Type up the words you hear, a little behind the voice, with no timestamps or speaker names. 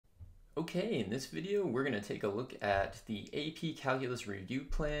Okay, in this video, we're going to take a look at the AP Calculus review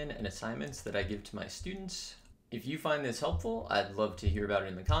plan and assignments that I give to my students. If you find this helpful, I'd love to hear about it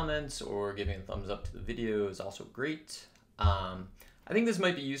in the comments, or giving a thumbs up to the video is also great. I think this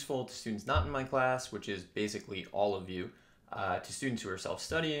might be useful to students not in my class, which is basically all of you, to students who are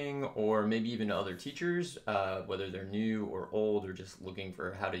self-studying, or maybe even to other teachers, whether they're new or old, or just looking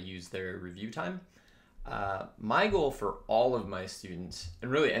for how to use their review time. My goal for all of my students, and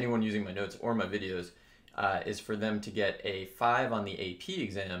really anyone using my notes or my videos, is for them to get a 5 on the AP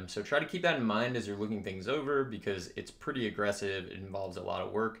exam. So try to keep that in mind as you're looking things over, because it's pretty aggressive, it involves a lot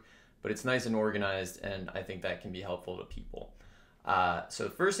of work, but it's nice and organized, and I think that can be helpful to people. So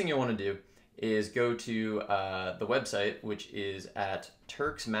the first thing you want to do is go to the website, which is at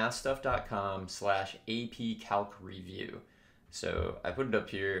turksmathstuff.com/AP-calc-review. So I put it up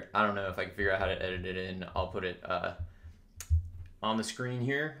here. I don't know if I can figure out how to edit it in. I'll put it on the screen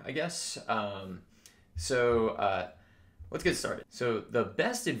here, I guess. Let's get started. So the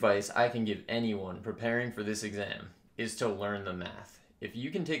best advice I can give anyone preparing for this exam is to learn the math. If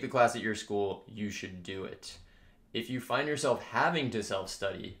you can take the class at your school, you should do it. If you find yourself having to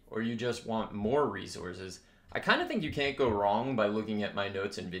self-study, or you just want more resources, I kind of think you can't go wrong by looking at my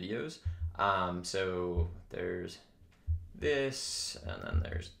notes and videos. So there's this, and then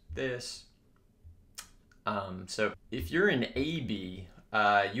there's this. So if you're in AB,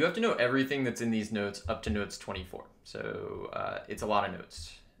 you have to know everything that's in these notes up to notes 24. So it's a lot of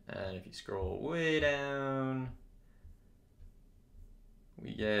notes. And if you scroll way down,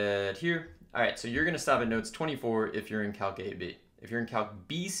 we get here. All right, so you're gonna stop at notes 24 if you're in Calc AB. If you're in Calc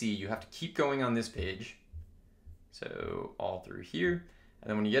BC, you have to keep going on this page. So all through here. And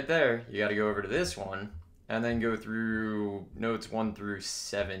then when you get there, you gotta go over to this one, and then go through notes 1 through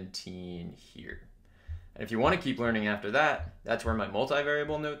 17 here. And if you want to keep learning after that, that's where my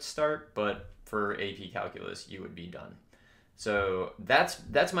multivariable notes start, but for AP Calculus, you would be done. So that's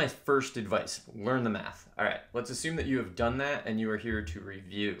my first advice, learn the math. All right, let's assume that you have done that and you are here to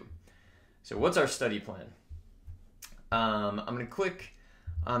review. So what's our study plan? I'm gonna click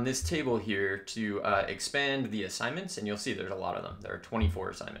on this table here to expand the assignments, and you'll see there's a lot of them. There are 24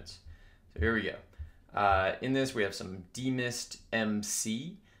 assignments. So here we go. In this, we have some DMIST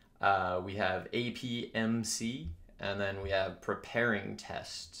MC, we have AP MC, and then we have preparing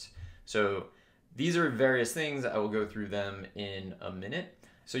tests. So these are various things. I will go through them in a minute.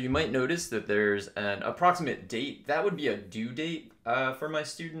 So you might notice that there's an approximate date. That would be a due date for my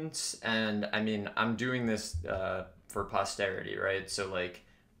students. And I mean, I'm doing this for posterity, right? So like,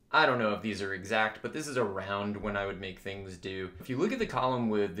 I don't know if these are exact, but this is around when I would make things due. If you look at the column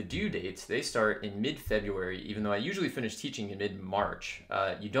with the due dates, they start in mid-February, even though I usually finish teaching in mid-March.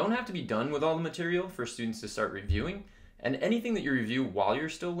 You don't have to be done with all the material for students to start reviewing. And anything that you review while you're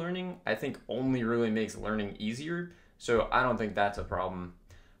still learning, I think only really makes learning easier. So I don't think that's a problem.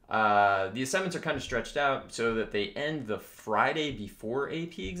 The assignments are kind of stretched out so that they end the Friday before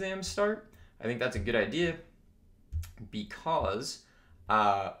AP exams start. I think that's a good idea because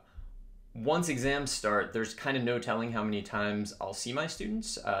once exams start, there's kind of no telling how many times I'll see my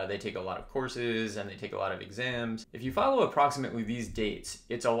students. They take a lot of courses and they take a lot of exams. If you follow approximately these dates,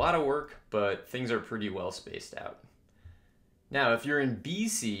 it's a lot of work, but things are pretty well spaced out. Now, if you're in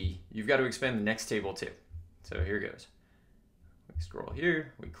BC, you've got to expand the next table too. So here goes. We scroll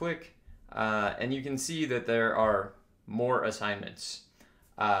here, we click, and you can see that there are more assignments.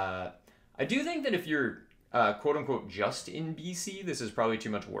 I do think that if you're quote unquote just in BC, this is probably too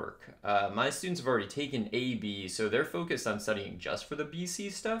much work. My students have already taken AB, so they're focused on studying just for the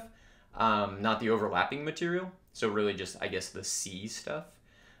BC stuff, not the overlapping material. So really just, I guess, the C stuff.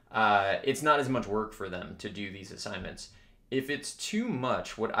 It's not as much work for them to do these assignments. If it's too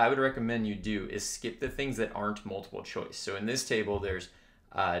much, what I would recommend you do is skip the things that aren't multiple choice. So in this table, there's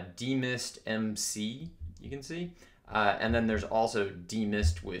DMIST MC, you can see, and then there's also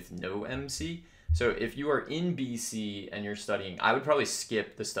DMIST with no MC. So if you are in BC and you're studying, I would probably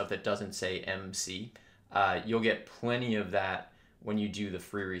skip the stuff that doesn't say MC. You'll get plenty of that when you do the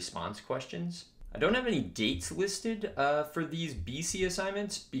free response questions. I don't have any dates listed for these BC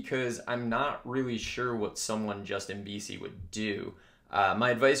assignments because I'm not really sure what someone just in BC would do. My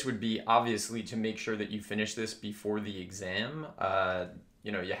advice would be obviously to make sure that you finish this before the exam.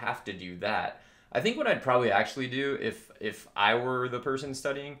 You know, you have to do that. I think what I'd probably actually do if I were the person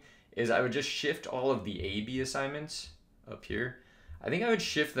studying is I would just shift all of the AB assignments up here. I think I would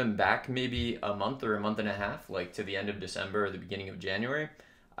shift them back maybe a month or a month and a half, like to the end of December or the beginning of January.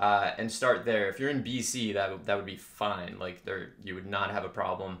 And start there. If you're in BC, that would be fine. Like you would not have a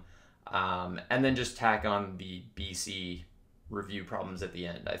problem. And then just tack on the BC review problems at the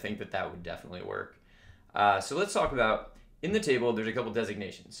end. I think that that would definitely work. So let's talk about, in the table, there's a couple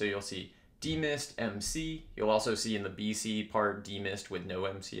designations. So you'll see DMIST, MC. You'll also see in the BC part DMIST with no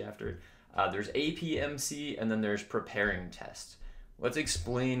MC after it. There's APMC, and then there's preparing tests. Let's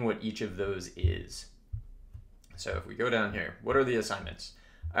explain what each of those is. So if we go down here, what are the assignments?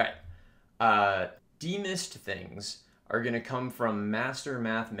 All right, DMIST things are going to come from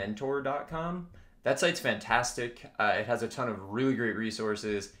mastermathmentor.com. That site's fantastic. It has a ton of really great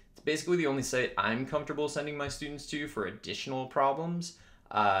resources. It's basically the only site I'm comfortable sending my students to for additional problems.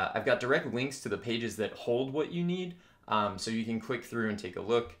 I've got direct links to the pages that hold what you need, so you can click through and take a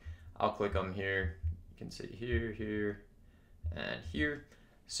look. I'll click them here. You can see here, here, and here.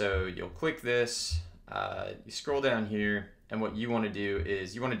 So you'll click this, you scroll down here, and what you want to do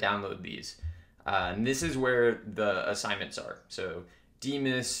is you want to download these. And this is where the assignments are. So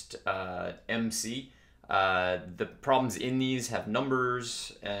DMIST, MC. The problems in these have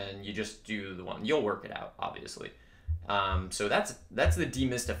numbers, and you just do the one. You'll work it out, obviously. So that's the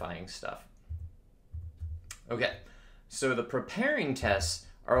demystifying stuff. Okay, so the preparing tests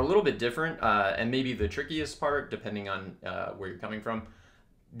are a little bit different, and maybe the trickiest part, depending on where you're coming from.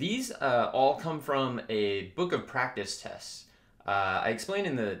 These all come from a book of practice tests. I explain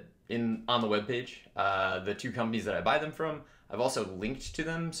on the webpage the two companies that I buy them from. I've also linked to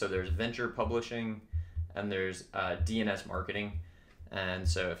them. So there's Venture Publishing and there's DNS Marketing. And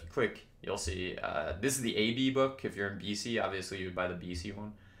so if you click, you'll see this is the AB book. If you're in BC, obviously you would buy the BC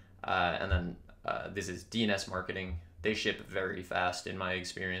one. And then this is DNS Marketing. They ship very fast in my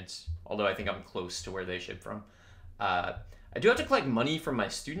experience, although I think I'm close to where they ship from. I do have to collect money from my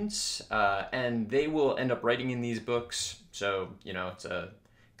students, and they will end up writing in these books. So, you know, it's a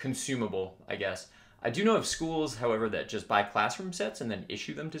consumable, I guess. I do know of schools, however, that just buy classroom sets and then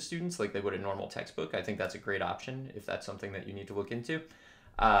issue them to students like they would a normal textbook. I think that's a great option if that's something that you need to look into.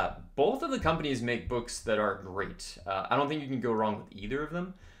 Both of the companies make books that are great. I don't think you can go wrong with either of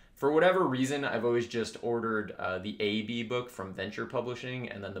them. For whatever reason, I've always just ordered the AB book from Venture Publishing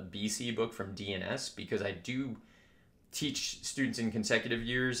and then the BC book from DNS because I do teach students in consecutive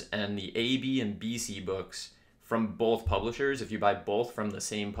years, and the AB and BC books from both publishers, if you buy both from the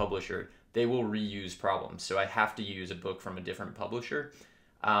same publisher, they will reuse problems. So I have to use a book from a different publisher.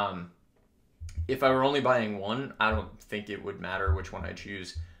 If I were only buying one, I don't think it would matter which one I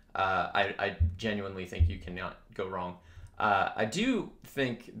choose. I genuinely think you cannot go wrong. I do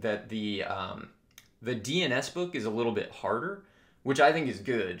think that the DNS book is a little bit harder, which I think is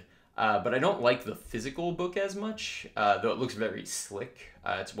good. But I don't like the physical book as much, though it looks very slick.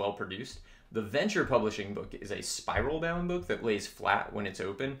 It's well produced. The Venture Publishing book is a spiral bound book that lays flat when it's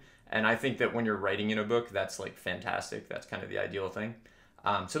open. And I think that when you're writing in a book, that's like fantastic. That's kind of the ideal thing.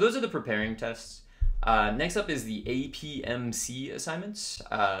 So those are the preparing tests. Next up is the APMC assignments.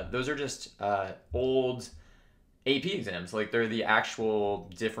 Those are just old AP exams. Like they're the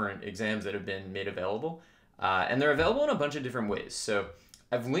actual different exams that have been made available. And they're available in a bunch of different ways. So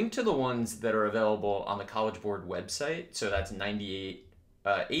I've linked to the ones that are available on the College Board website. So that's 88,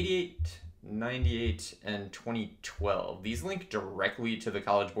 98, and 2012. These link directly to the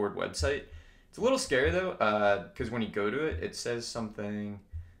College Board website. It's a little scary though, because when you go to it, it says something.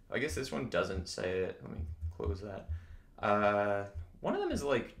 I guess this one doesn't say it. Let me close that. One of them is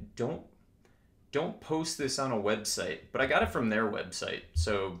like, don't post this on a website, but I got it from their website.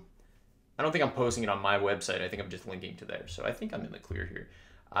 So I don't think I'm posting it on my website. I think I'm just linking to theirs. So I think I'm in the clear here.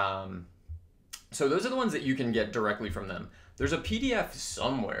 So those are the ones that you can get directly from them. There's a PDF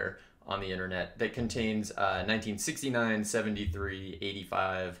somewhere on the internet that contains 1969, 73,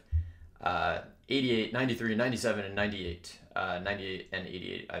 85, 88, 93, 97, and 98. 98 and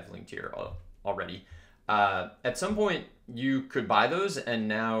 88 I've linked here already. At some point you could buy those, and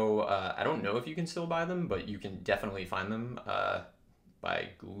now I don't know if you can still buy them, but you can definitely find them by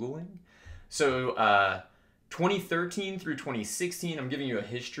Googling. So 2013 through 2016, I'm giving you a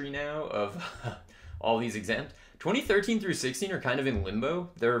history now of all these exams. 2013 through 16 are kind of in limbo.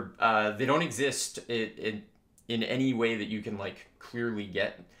 They don't exist in any way that you can like clearly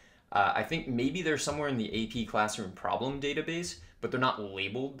get. I think maybe they're somewhere in the AP Classroom Problem database, but they're not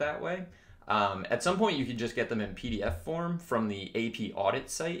labeled that way. At some point, you could just get them in PDF form from the AP audit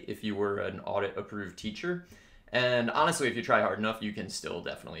site if you were an audit approved teacher. And honestly, if you try hard enough, you can still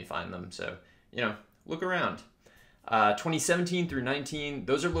definitely find them. So, you know, look around. 2017 through 19,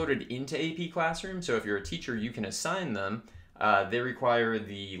 those are loaded into AP Classroom. So if you're a teacher, you can assign them. They require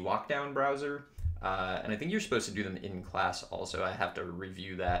the lockdown browser. And I think you're supposed to do them in class also. I have to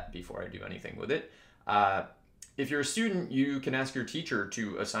review that before I do anything with it. If you're a student, you can ask your teacher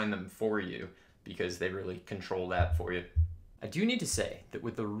to assign them for you because they really control that for you. I do need to say that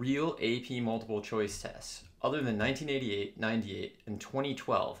with the real AP multiple choice tests, other than 1988, 98, and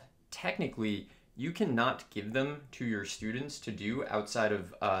 2012, technically you cannot give them to your students to do outside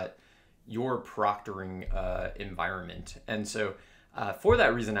of your proctoring environment. And so for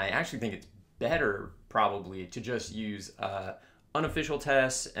that reason, I actually think it's better probably to just use unofficial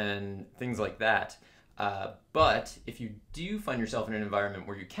tests and things like that. But if you do find yourself in an environment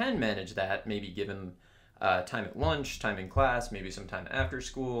where you can manage that, maybe given time at lunch, time in class, maybe some time after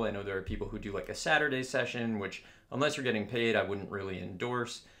school. I know there are people who do like a Saturday session, which unless you're getting paid, I wouldn't really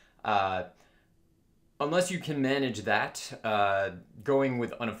endorse. Unless you can manage that, going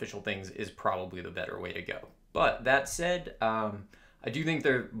with unofficial things is probably the better way to go. But that said, I do think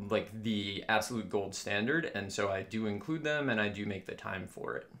they're like the absolute gold standard, and so I do include them and I do make the time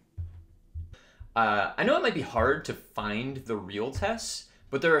for it. I know it might be hard to find the real tests,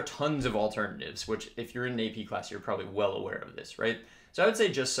 but there are tons of alternatives, which if you're in an AP class, you're probably well aware of this, right? So I would say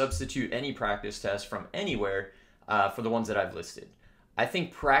just substitute any practice test from anywhere for the ones that I've listed. I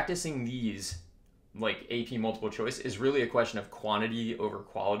think practicing these, like AP multiple choice, is really a question of quantity over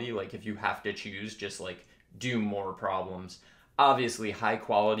quality. Like if you have to choose, just like do more problems. Obviously high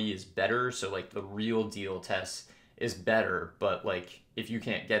quality is better, so like the real deal tests is better, but like if you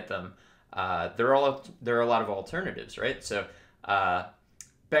can't get them, there are a lot of alternatives, right? So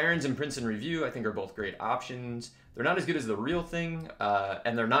Barron's and Princeton Review, I think, are both great options. They're not as good as the real thing,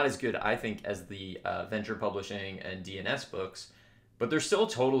 and they're not as good, I think, as the Venture Publishing and DNS books, but they're still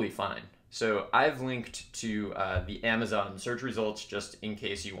totally fine. So I've linked to the Amazon search results just in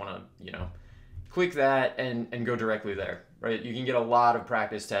case you want to, click that and go directly there, right? You can get a lot of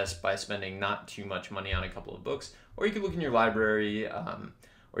practice tests by spending not too much money on a couple of books, or you could look in your library,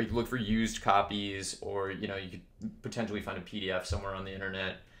 or you could look for used copies, or you could potentially find a PDF somewhere on the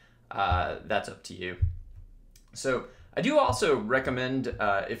internet. That's up to you. So I do also recommend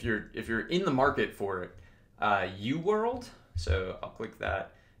if you're in the market for it, UWorld. So I'll click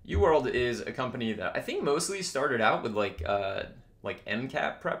that. UWorld is a company that I think mostly started out with like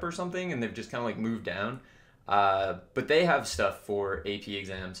MCAT prep or something, and they've just kind of like moved down. But they have stuff for AP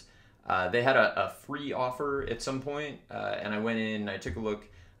exams. They had a free offer at some point, and I went in, I took a look.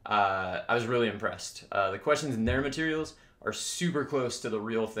 I was really impressed. The questions in their materials are super close to the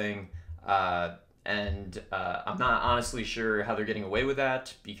real thing, and I'm not honestly sure how they're getting away with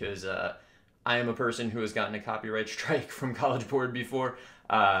that, because I am a person who has gotten a copyright strike from College Board before.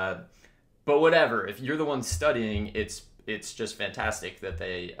 But whatever, if you're the one studying, it's just fantastic that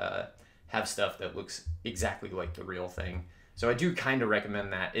they have stuff that looks exactly like the real thing. So I do kind of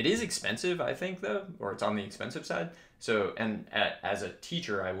recommend that. It is expensive, I think, though, or it's on the expensive side. So, and as a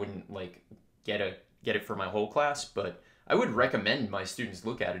teacher, I wouldn't like get it for my whole class, but I would recommend my students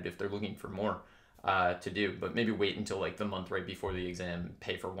look at it if they're looking for more to do. But maybe wait until like the month right before the exam,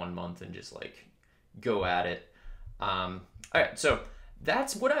 pay for 1 month, and just like go at it. All right, so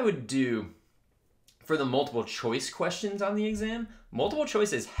that's what I would do for the multiple choice questions on the exam. Multiple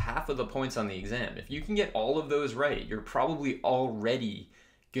choice is half of the points on the exam. If you can get all of those right, you're probably already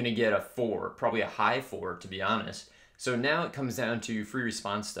gonna get a 4, probably a high 4 to be honest. So now it comes down to free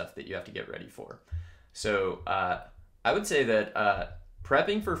response stuff that you have to get ready for. So I would say that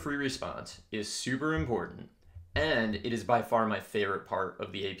prepping for free response is super important, and it is by far my favorite part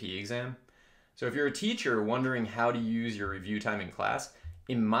of the AP exam. So if you're a teacher wondering how to use your review time in class,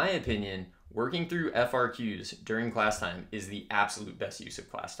 in my opinion, working through FRQs during class time is the absolute best use of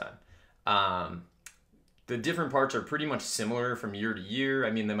class time. The different parts are pretty much similar from year to year.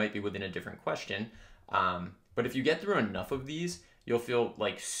 I mean, they might be within a different question. But if you get through enough of these, you'll feel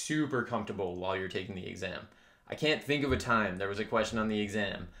like super comfortable while you're taking the exam. I can't think of a time there was a question on the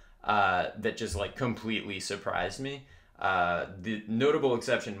exam that just like completely surprised me. The notable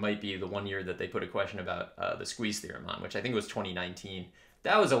exception might be the one year that they put a question about the squeeze theorem on, which I think was 2019.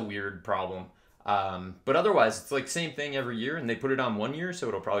 That was a weird problem. But otherwise, it's like same thing every year, and they put it on one year, so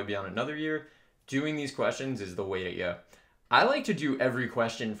it'll probably be on another year. Doing these questions is the way to go. I like to do every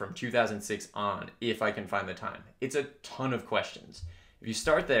question from 2006 on if I can find the time. It's a ton of questions. If you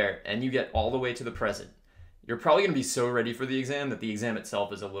start there and you get all the way to the present, you're probably going to be so ready for the exam that the exam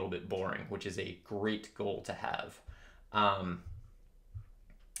itself is a little bit boring, which is a great goal to have. All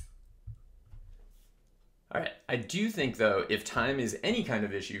right, I do think though, if time is any kind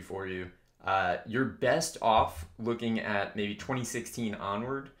of issue for you, you're best off looking at maybe 2016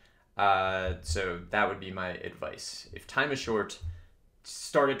 onward. So that would be my advice. If time is short,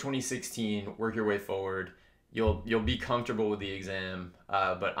 start at 2016, work your way forward. You'll be comfortable with the exam,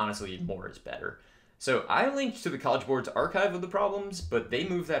 but honestly, more is better. So I linked to the College Board's archive of the problems, but they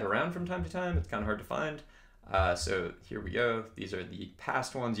move that around from time to time. It's kind of hard to find. So here we go. These are the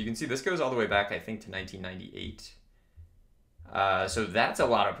past ones. You can see this goes all the way back, I think, to 1998. So that's a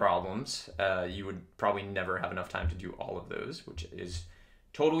lot of problems. You would probably never have enough time to do all of those, which is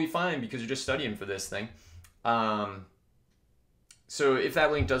totally fine because you're just studying for this thing. So if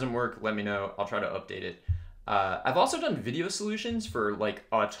that link doesn't work, let me know. I'll try to update it. I've also done video solutions for like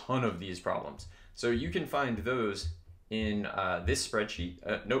a ton of these problems. So you can find those in this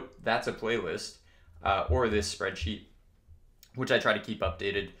spreadsheet. Nope, that's a playlist, or this spreadsheet, which I try to keep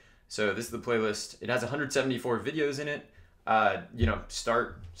updated. So this is the playlist. It has 174 videos in it. You know,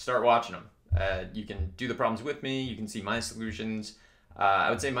 start watching them. You can do the problems with me. You can see my solutions. I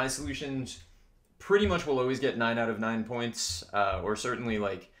would say my solutions pretty much will always get 9 out of 9 points, or certainly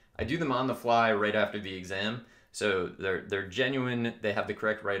like I do them on the fly right after the exam. So they're genuine. They have the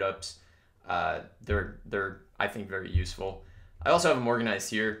correct write-ups. They're I think very useful. I also have them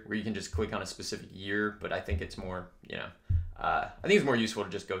organized here where you can just click on a specific year, but I think it's more, you know, I think it's more useful to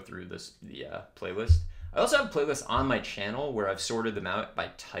just go through the playlist. I also have playlists on my channel where I've sorted them out by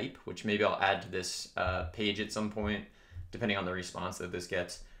type, which maybe I'll add to this page at some point, depending on the response that this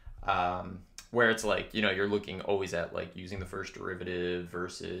gets. Where it's like, you know, you're looking always at like using the first derivative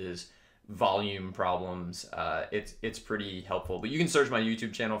versus volume problems. It's pretty helpful, but you can search my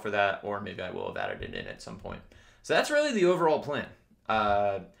YouTube channel for that, or maybe I will have added it in at some point. So that's really the overall plan.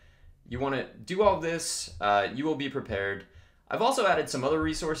 You want to do all this, you will be prepared. I've also added some other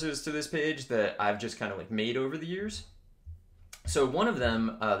resources to this page that I've just kind of like made over the years. So one of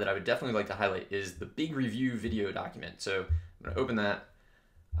them that I would definitely like to highlight is the big review video document. So I'm going to open that.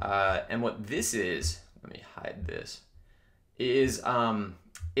 And what this is, let me hide this, is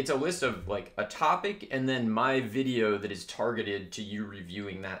it's a list of like a topic and then my video that is targeted to you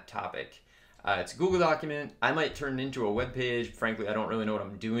reviewing that topic. It's a Google document. I might turn it into a web page. Frankly, I don't really know what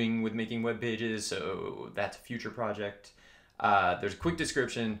I'm doing with making web pages, so that's a future project. There's a quick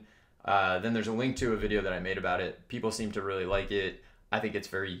description. Then there's a link to a video that I made about it. People seem to really like it. I think it's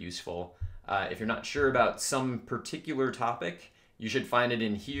very useful. If you're not sure about some particular topic, you should find it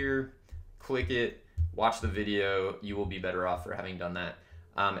in here, click it, watch the video. You will be better off for having done that.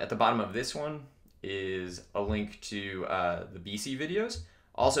 At the bottom of this one is a link to the BC videos.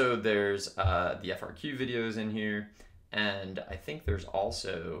 Also, there's the FRQ videos in here. And I think there's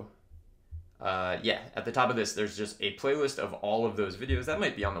also, yeah, at the top of this, there's just a playlist of all of those videos. That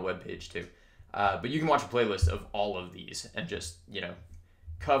might be on the webpage too. But you can watch a playlist of all of these and just, you know,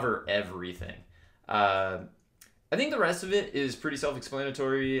 cover everything. I think the rest of it is pretty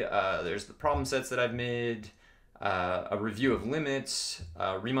self-explanatory. There's the problem sets that I've made, a review of limits,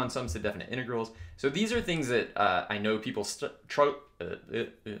 Riemann sums to definite integrals. So these are things that I know people struggle with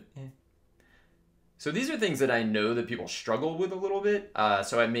a little bit.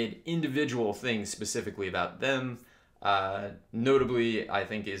 So I made individual things specifically about them. Notably, I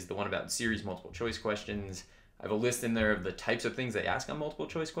think is the one about series multiple choice questions. I have a list in there of the types of things they ask on multiple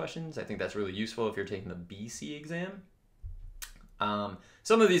choice questions. I think that's really useful if you're taking the BC exam.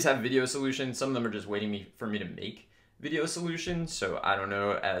 Some of these have video solutions. Some of them are just waiting for me to make video solutions. So I don't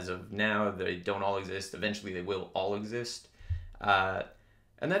know, as of now, they don't all exist. Eventually they will all exist. And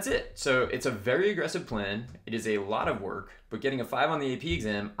that's it. So it's a very aggressive plan. It is a lot of work, but getting a 5 on the AP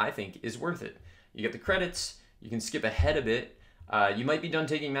exam, I think, is worth it. You get the credits, you can skip ahead a bit. You might be done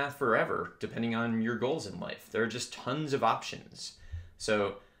taking math forever, depending on your goals in life. There are just tons of options.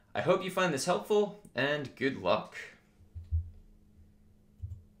 So I hope you find this helpful, and good luck.